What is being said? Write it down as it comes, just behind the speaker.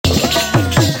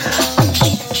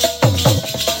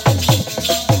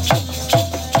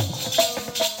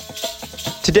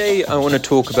Today I want to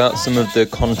talk about some of the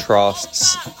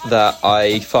contrasts that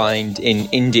I find in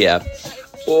India,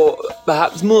 or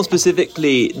perhaps more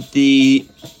specifically the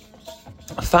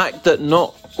fact that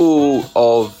not all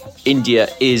of India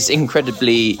is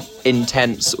incredibly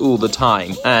intense all the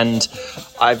time. And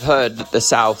I've heard that the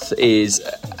South is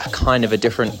a kind of a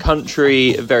different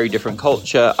country, a very different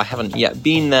culture. I haven't yet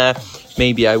been there.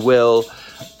 Maybe I will.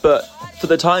 But for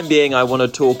the time being, I want to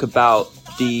talk about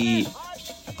the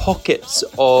pockets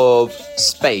of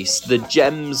space, the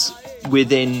gems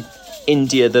within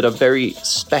India that are very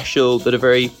special, that are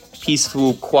very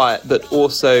peaceful, quiet, but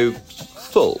also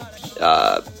full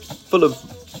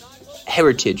of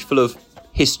heritage, full of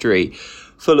history,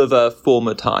 full of a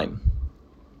former time.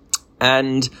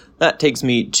 And that takes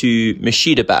me to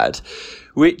Murshidabad,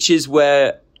 which is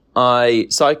where I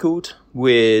cycled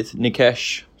with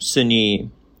Nikesh, Sunny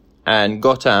and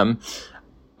Gautam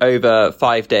over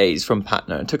 5 days from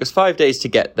Patna. It took us 5 days to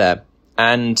get there.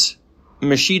 And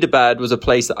Murshidabad was a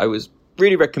place that I was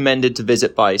really recommended to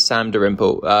visit by Sam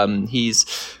Dalrymple. He's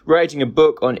writing a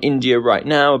book on India right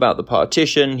now about the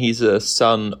partition. He's a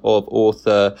son of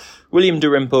author William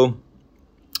Dalrymple.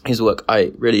 His work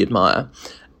I really admire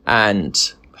and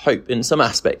hope in some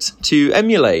aspects to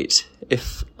emulate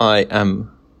if I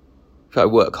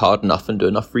work hard enough and do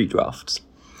enough redrafts.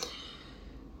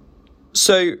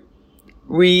 So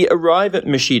we arrive at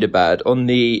Murshidabad on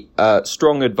the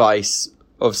strong advice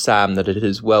of Sam that it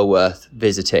is well worth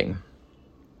visiting.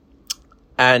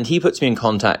 And he puts me in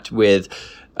contact with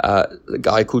a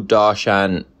guy called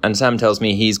Darshan, and Sam tells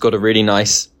me he's got a really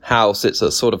nice house. It's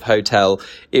a sort of hotel.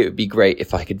 It would be great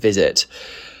if I could visit.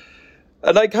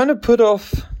 And I kind of put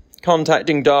off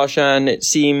contacting Darshan. It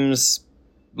seems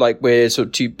like we're sort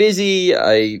of too busy.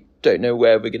 I don't know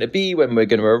where we're going to be, when we're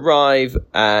going to arrive,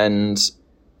 and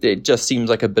it just seems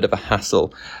like a bit of a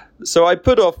hassle. So I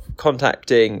put off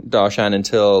contacting Darshan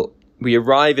until we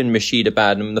arrive in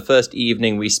Murshidabad, and the first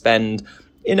evening we spend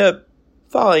in a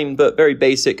fine but very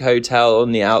basic hotel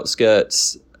on the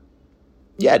outskirts.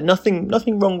 Yeah, nothing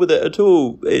wrong with it at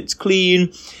all. It's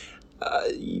clean.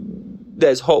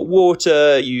 There's hot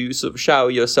water. You sort of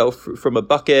shower yourself from a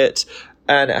bucket,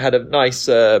 and it had a nice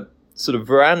sort of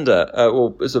veranda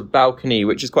or sort of balcony,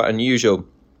 which is quite unusual.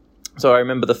 So I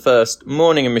remember the first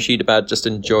morning in Murshidabad just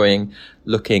enjoying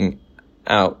looking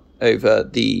out over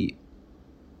the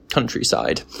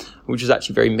countryside, which was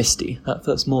actually very misty that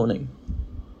first morning.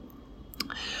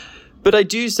 But I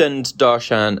do send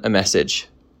Darshan a message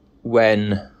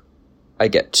when I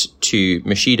get to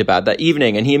Murshidabad that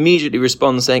evening, and he immediately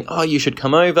responds saying, you should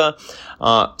come over,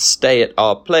 stay at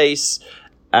our place,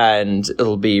 and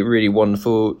it'll be really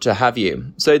wonderful to have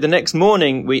you. So the next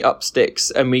morning we up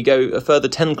sticks and we go a further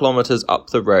 10 kilometers up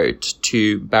the road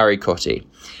to Barikoti,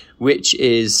 which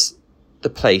is the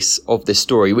place of this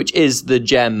story, which is the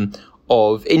gem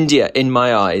of India, in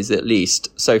my eyes, at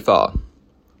least so far.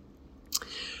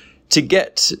 To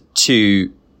get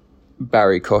to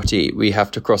Barikoti, we have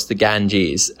to cross the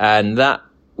Ganges, and that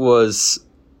was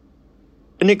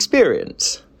an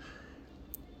experience.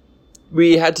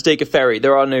 We had to take a ferry.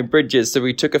 There are no bridges, so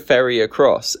we took a ferry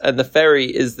across. And the ferry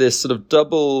is this sort of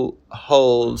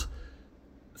double-hulled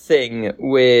thing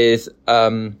with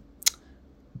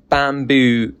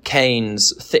bamboo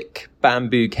canes, thick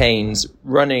bamboo canes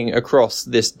running across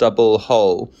this double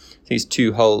hull. These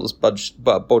two hulls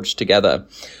bodged together.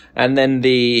 And then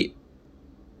the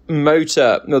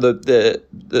motor, no,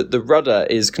 the rudder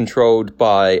is controlled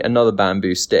by another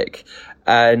bamboo stick.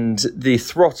 And the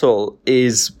throttle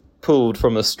is pulled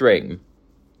from a string.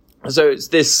 So it's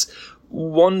this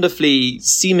wonderfully,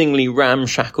 seemingly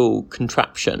ramshackle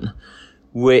contraption,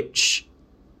 which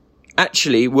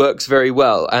actually works very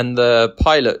well. And the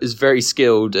pilot is very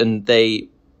skilled, and they,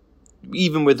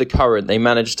 even with the current, they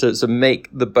manage to sort of make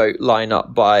the boat line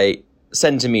up by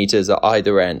centimeters at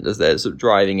either end as they're sort of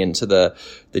driving into the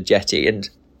jetty. And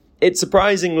it's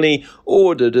surprisingly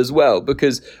ordered as well,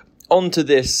 because onto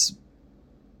this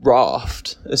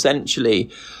raft,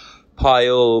 essentially,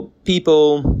 pile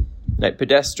people, like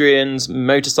pedestrians,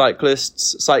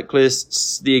 motorcyclists,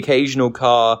 cyclists, the occasional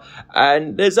car,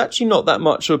 and there's actually not that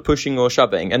much of pushing or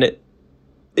shoving, and it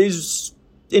is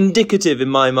indicative in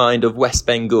my mind of West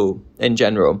Bengal in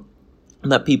general,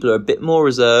 and that people are a bit more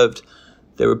reserved,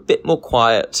 they're a bit more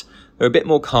quiet, they're a bit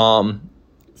more calm.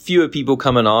 Fewer people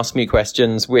come and ask me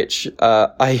questions, which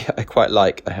I quite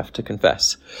like, I have to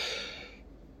confess.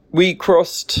 We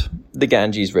crossed the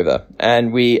Ganges River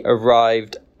and we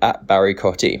arrived at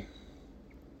Barikoti.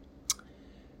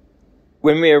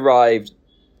 When we arrived,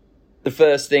 the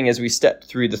first thing as we stepped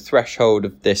through the threshold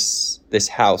of this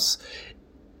house,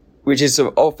 which is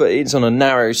sort of off, it's on a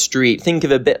narrow street. Think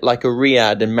of a bit like a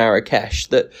Riyadh in Marrakesh,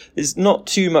 that there's not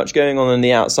too much going on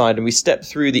the outside, and we step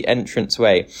through the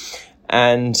entranceway,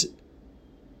 and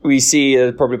we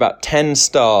see probably about 10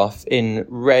 staff in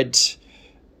red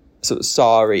sort of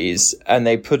saris, and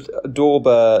they put a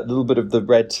little bit of the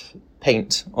red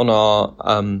paint on our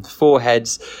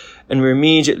foreheads, and we're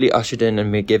immediately ushered in,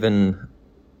 and we're given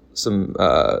some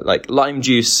like lime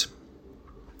juice,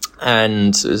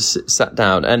 and sat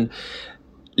down. And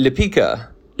Lipika,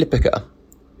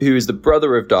 who is the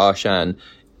brother of Darshan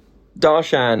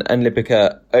and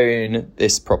Lipika own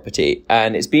this property,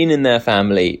 and it's been in their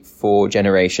family for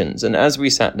generations. And as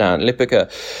we sat down, Lipika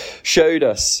showed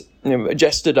us,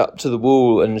 gestured up to the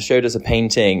wall and showed us a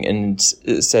painting and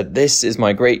said, "This is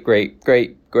my great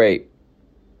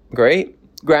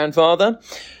grandfather."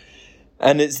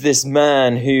 And it's this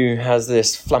man who has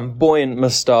this flamboyant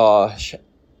moustache,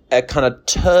 a kind of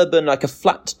turban, like a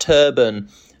flat turban,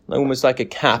 almost like a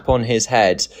cap on his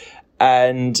head.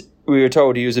 And we were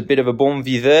told he was a bit of a bon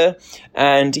vivant,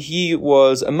 and he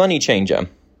was a money changer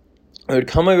who had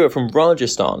come over from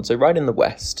Rajasthan, so right in the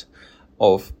west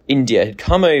of India, had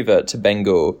come over to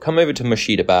Bengal, come over to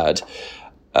Murshidabad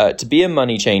to be a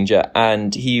money changer.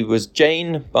 And he was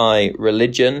Jain by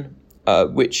religion,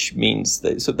 which means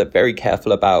that they're very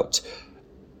careful about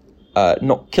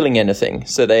not killing anything.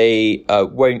 So they're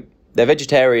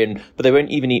vegetarian, but they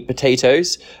won't even eat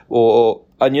potatoes or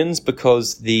onions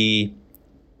because the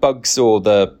bugs or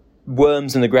the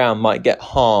worms in the ground might get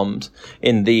harmed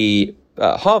in the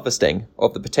harvesting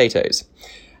of the potatoes.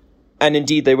 And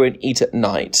indeed, they won't eat at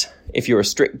night. If you're a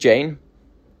strict Jain,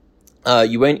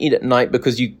 you won't eat at night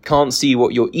because you can't see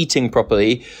what you're eating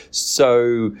properly,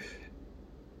 so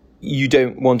you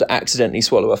don't want to accidentally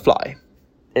swallow a fly.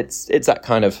 It's that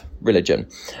kind of religion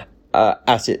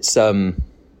as it's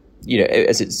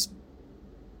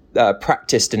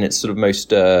practiced in its sort of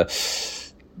most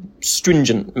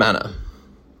stringent manner.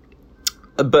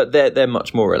 But they're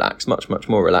much more relaxed, much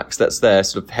more relaxed. That's their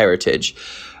sort of heritage,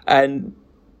 and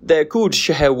they're called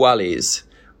Sheherwalis,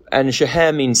 and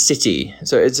Sheher means city,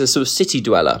 so it's a sort of city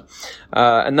dweller,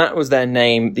 and that was their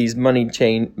name. These money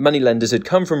lenders had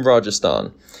come from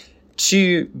Rajasthan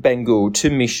to Bengal, to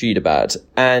Murshidabad,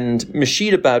 and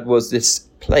Murshidabad was this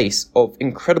place of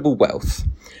incredible wealth.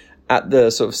 At the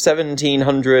sort of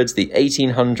 1700s, the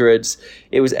 1800s,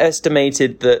 it was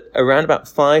estimated that around about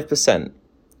 5%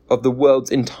 of the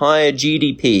world's entire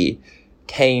GDP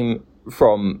came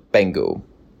from Bengal,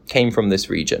 came from this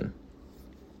region.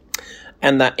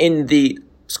 And that in the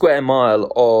square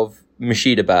mile of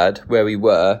Murshidabad, where we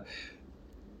were,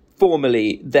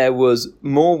 formerly there was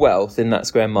more wealth in that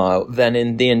square mile than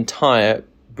in the entire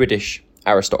British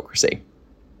aristocracy.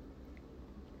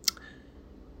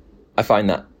 I find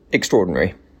that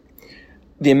extraordinary.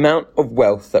 The amount of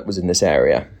wealth that was in this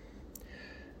area.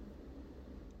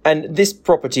 And this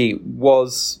property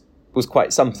was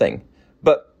quite something.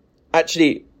 But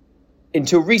actually,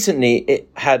 until recently, it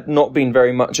had not been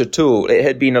very much at all. It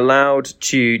had been allowed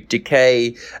to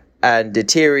decay and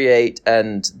deteriorate,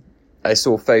 and I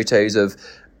saw photos of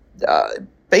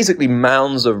basically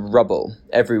mounds of rubble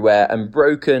everywhere, and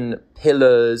broken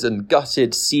pillars and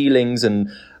gutted ceilings and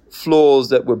floors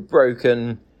that were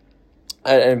broken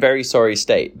and in a very sorry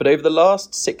state. But over the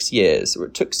last 6 years, or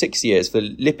it took 6 years for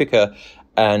Lipika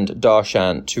and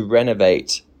Darshan to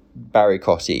renovate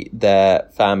Barikoti, their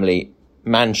family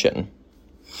mansion.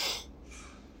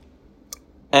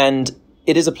 And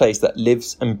it is a place that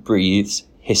lives and breathes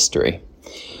history.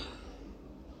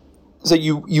 So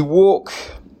you walk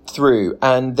through,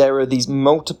 and there are these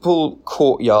multiple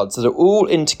courtyards that are all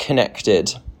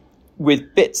interconnected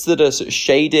with bits that are sort of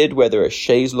shaded, where there are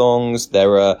chaiselongs,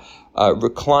 there are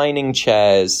reclining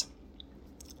chairs,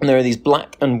 and there are these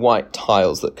black and white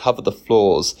tiles that cover the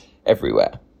floors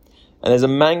everywhere. And there's a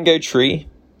mango tree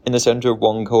in the center of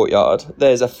one courtyard.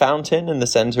 There's a fountain in the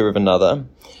center of another.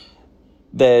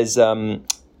 There's can't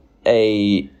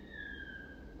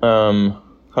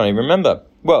even remember.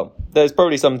 Well, there's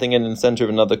probably something in the center of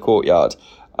another courtyard.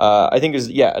 I think it was,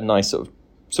 a nice sort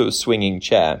of swinging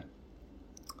chair.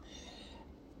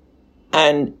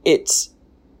 And there's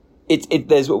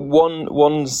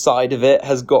one side of it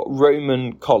has got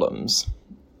Roman columns.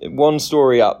 One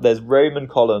story up, there's Roman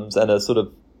columns and a sort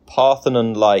of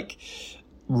Parthenon-like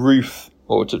roof,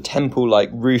 or sort of temple-like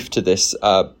roof to this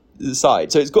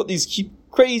side. So it's got these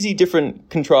crazy different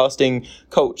contrasting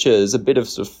cultures, a bit of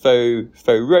sort of faux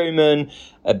Roman,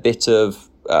 a bit of,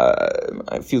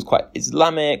 it feels quite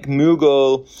Islamic,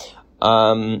 Mughal,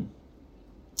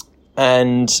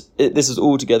 and this is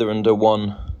all together in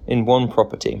one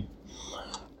property.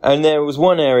 And there was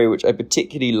one area which I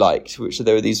particularly liked, which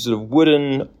there were these sort of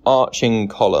wooden arching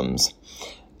columns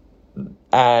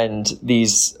and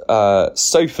these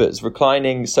sofas,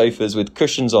 reclining sofas with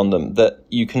cushions on them that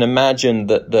you can imagine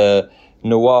that the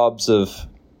Nawabs of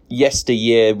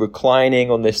yesteryear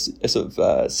reclining on this sort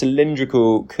of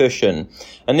cylindrical cushion.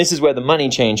 And this is where the money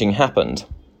changing happened.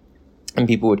 And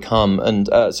people would come and,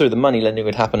 the money lending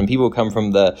would happen, and people would come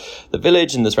from the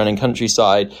village and the surrounding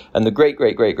countryside, and the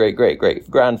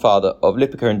great-great-great-great-great-great-grandfather of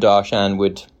Lipica and Darshan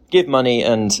would give money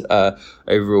and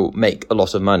overall make a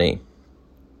lot of money.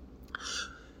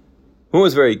 What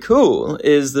was very cool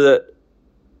is that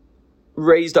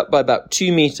raised up by about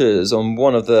 2 meters on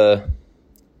one of the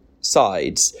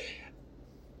sides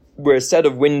were a set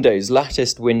of windows,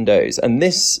 latticed windows, and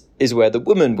this is where the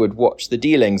woman would watch the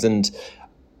dealings. And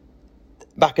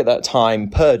back at that time,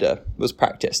 purdah was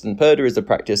practiced, and purdah is the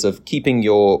practice of keeping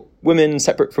your women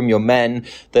separate from your men,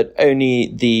 that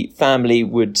only the family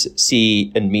would see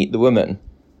and meet the woman.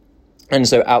 And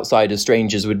so outsiders,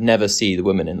 strangers, would never see the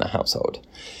woman in the household.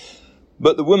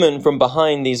 But the women from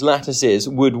behind these lattices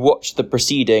would watch the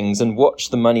proceedings and watch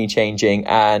the money changing,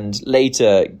 and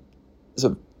later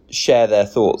sort of share their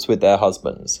thoughts with their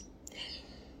husbands.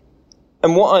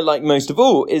 And what I like most of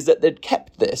all is that they'd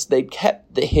kept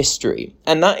the history.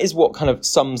 And that is what kind of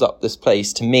sums up this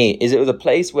place to me, is it was a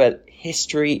place where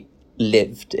history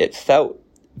lived. It felt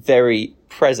very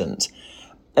present.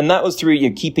 And that was through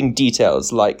keeping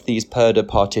details like these purdah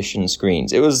partition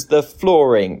screens. It was the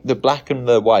flooring, the black and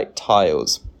the white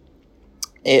tiles.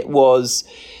 It was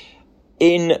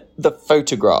in the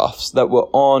photographs that were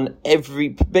on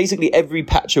basically every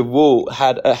patch of wall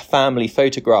had a family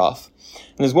photograph.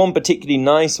 And there's one particularly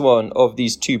nice one of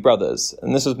these two brothers,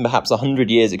 and this was perhaps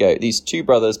 100 years ago. These two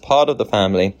brothers, part of the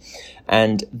family,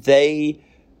 and they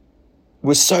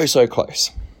were so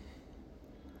close.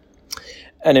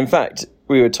 And in fact,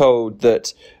 we were told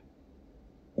that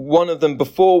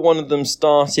before one of them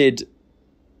started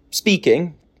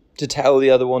speaking to tell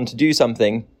the other one to do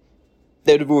something,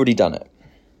 they would have already done it.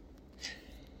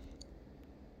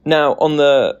 Now, on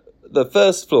the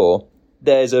first floor,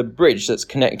 there's a bridge that's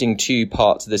connecting two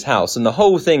parts of this house, and the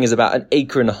whole thing is about 1.5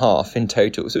 acres in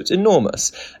total, so it's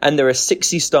enormous. And there are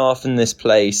 60 staff in this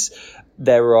place.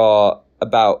 There are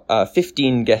about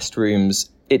 15 guest rooms.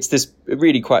 It's this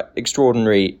really quite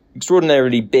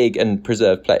extraordinarily big and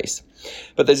preserved place.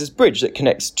 But there's this bridge that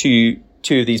connects two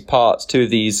of these parts, two of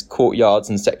these courtyards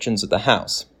and sections of the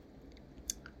house.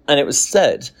 And it was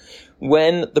said,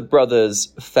 when the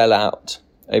brothers fell out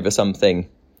over something,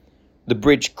 the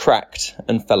bridge cracked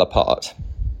and fell apart.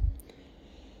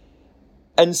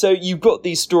 And so you've got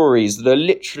these stories that are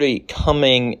literally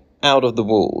coming out of the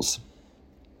walls.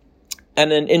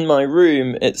 And then in my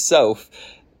room itself,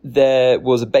 there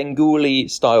was a Bengali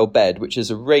style bed, which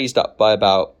is raised up by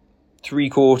about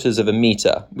 3/4 of a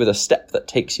meter with a step that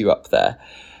takes you up there.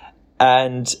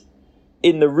 And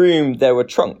in the room, there were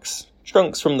trunks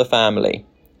from the family,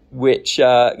 which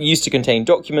used to contain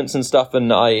documents and stuff,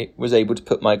 and I was able to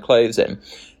put my clothes in.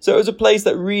 So it was a place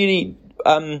that really,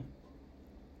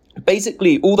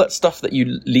 basically all that stuff that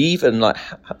you leave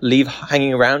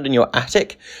hanging around in your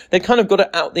attic, they kind of got it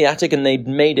out the attic and they'd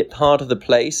made it part of the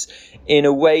place in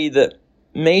a way that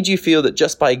made you feel that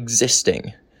just by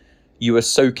existing, you were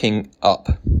soaking up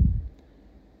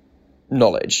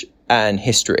knowledge and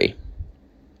history.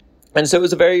 And so it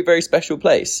was a very, very special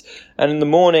place. And in the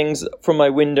mornings from my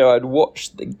window, I'd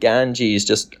watch the Ganges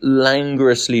just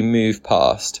languorously move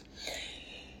past.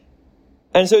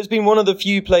 And so it's been one of the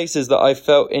few places that I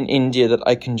felt in India that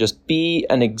I can just be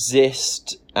and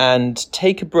exist and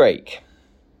take a break.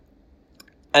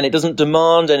 And it doesn't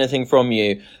demand anything from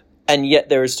you. And yet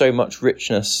there is so much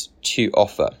richness to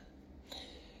offer.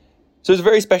 So it's a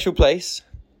very special place.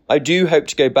 I do hope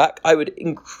to go back. I would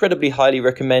incredibly highly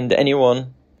recommend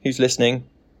anyone who's listening,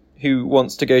 who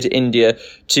wants to go to India,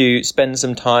 to spend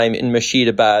some time in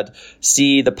Murshidabad,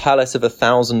 see the Palace of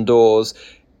 1,000 Doors,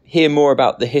 hear more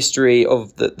about the history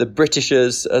of the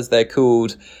Britishers, as they're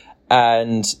called,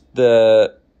 and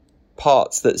the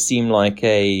parts that seem like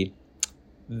a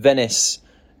Venice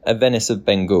of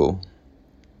Bengal.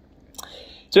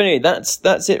 So anyway,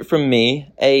 that's it from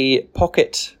me. A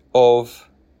pocket of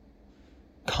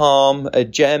calm, a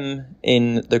gem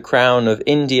in the crown of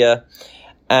India.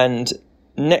 And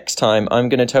next time, I'm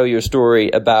going to tell you a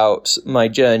story about my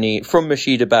journey from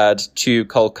Murshidabad to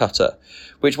Kolkata,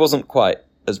 which wasn't quite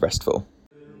as restful.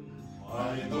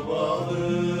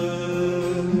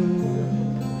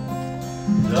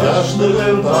 Yaşlı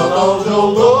bir dal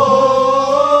yolda